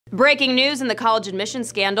Breaking news in the college admission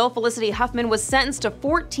scandal, Felicity Huffman was sentenced to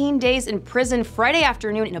 14 days in prison Friday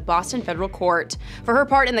afternoon in a Boston federal court for her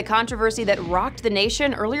part in the controversy that rocked the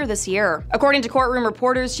nation earlier this year. According to courtroom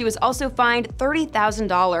reporters, she was also fined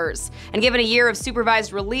 $30,000 and given a year of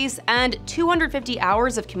supervised release and 250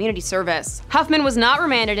 hours of community service. Huffman was not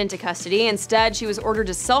remanded into custody. Instead, she was ordered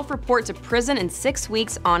to self-report to prison in 6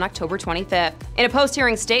 weeks on October 25th. In a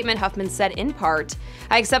post-hearing statement, Huffman said in part,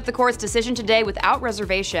 "I accept the court's decision today without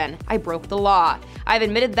reservation. I broke the law. I've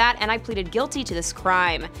admitted that and I pleaded guilty to this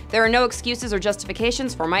crime. There are no excuses or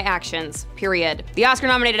justifications for my actions, period." The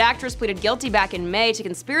Oscar-nominated actress pleaded guilty back in May to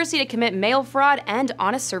conspiracy to commit mail fraud and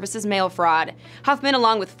honest services mail fraud. Huffman,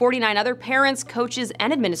 along with 49 other parents, coaches,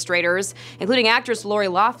 and administrators, including actress Lori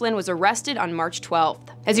Loughlin, was arrested on March 12th.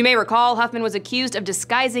 As you may recall, Huffman was accused of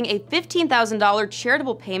disguising a $15,000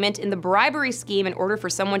 charitable payment in the bribery scheme in order for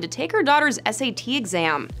someone to take her daughter's SAT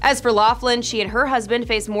exam. As for Loughlin, she and her husband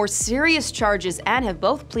face more serious charges and have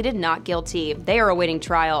both pleaded not guilty. They are awaiting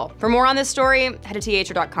trial. For more on this story, head to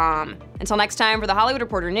THR.com. Until next time, for the Hollywood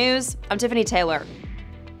Reporter News, I'm Tiffany Taylor.